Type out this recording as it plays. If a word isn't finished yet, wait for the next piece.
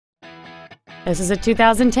This is a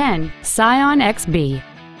 2010 Scion XB.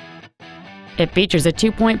 It features a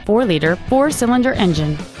 2.4-liter four-cylinder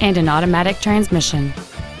engine and an automatic transmission.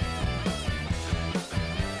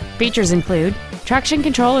 Features include traction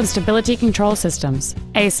control and stability control systems,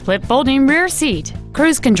 a split folding rear seat,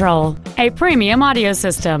 cruise control, a premium audio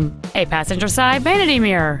system, a passenger side vanity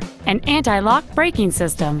mirror, an anti-lock braking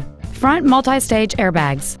system, front multi-stage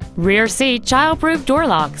airbags, rear seat child-proof door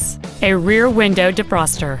locks, a rear window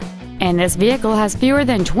defroster, and this vehicle has fewer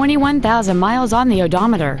than 21,000 miles on the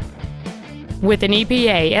odometer. With an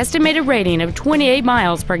EPA estimated rating of 28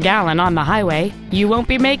 miles per gallon on the highway, you won't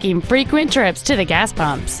be making frequent trips to the gas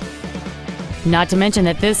pumps. Not to mention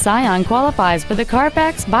that this Scion qualifies for the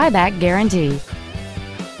Carfax buyback guarantee.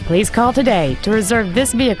 Please call today to reserve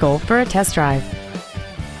this vehicle for a test drive.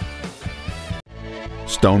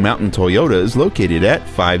 Stone Mountain Toyota is located at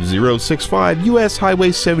 5065 US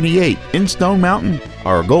Highway 78 in Stone Mountain.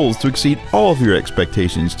 Our goal is to exceed all of your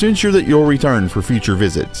expectations to ensure that you'll return for future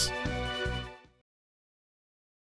visits.